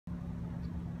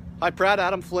Hi Prad,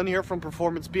 Adam Flynn here from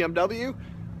Performance BMW.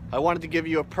 I wanted to give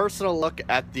you a personal look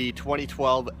at the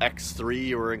 2012 X3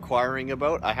 you were inquiring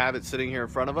about. I have it sitting here in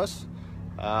front of us.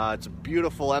 It's a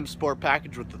beautiful M Sport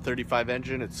package with the 35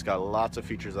 engine. It's got lots of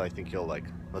features I think you'll like.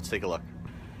 Let's take a look.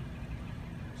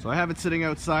 So I have it sitting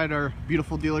outside our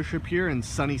beautiful dealership here in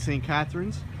sunny St.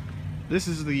 Catharines. This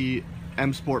is the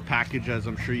M Sport package, as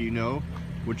I'm sure you know,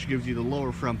 which gives you the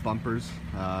lower front bumpers,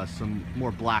 some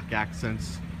more black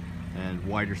accents, and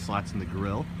wider slats in the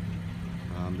grille.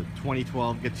 The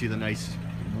 2012 gets you the nice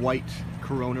white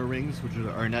Corona rings, which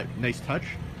are a nice touch.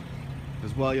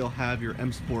 As well, you'll have your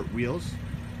M Sport wheels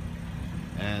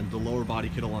and the lower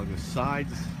body kit along the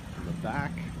sides and the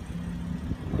back.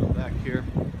 Back here.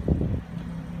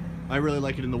 I really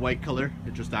like it in the white color.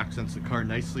 It just accents the car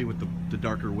nicely with the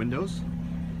darker windows.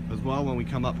 As well, when we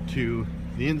come up to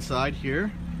the inside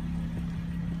here,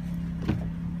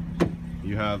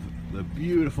 you have the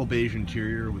beautiful beige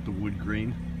interior with the wood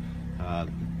grain.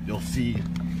 You'll see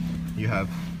you have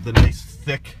the nice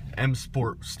thick M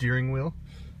Sport steering wheel.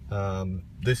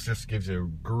 This just gives you a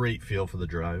great feel for the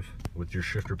drive with your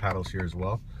shifter paddles here as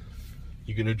well.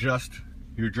 You can adjust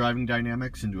your driving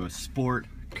dynamics into a sport,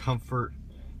 comfort,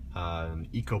 and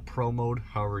eco pro mode,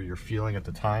 however you're feeling at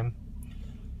the time.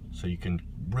 So you can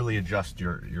really adjust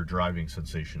your driving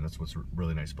sensation. That's what's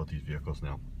really nice about these vehicles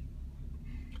now.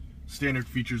 Standard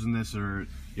features in this are,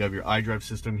 you have your iDrive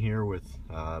system here with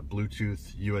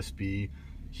Bluetooth, USB,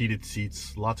 heated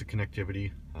seats, lots of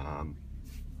connectivity,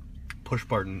 push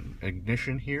button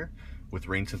ignition here with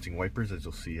rain sensing wipers, as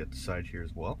you'll see at the side here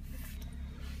as well.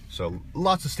 So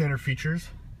lots of standard features,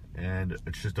 and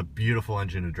it's just a beautiful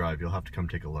engine to drive. You'll have to come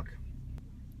take a look.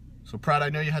 So Prad, I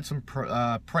know you had some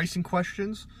pricing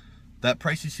questions. That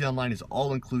price you see online is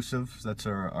all inclusive. That's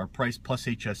our price plus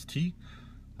HST.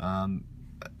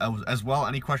 As well,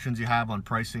 any questions you have on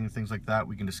pricing and things like that,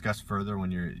 we can discuss further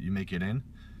when you make it in.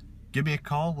 Give me a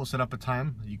call, we'll set up a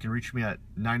time. You can reach me at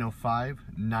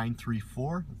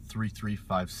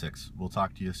 905-934-3356. We'll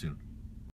talk to you soon.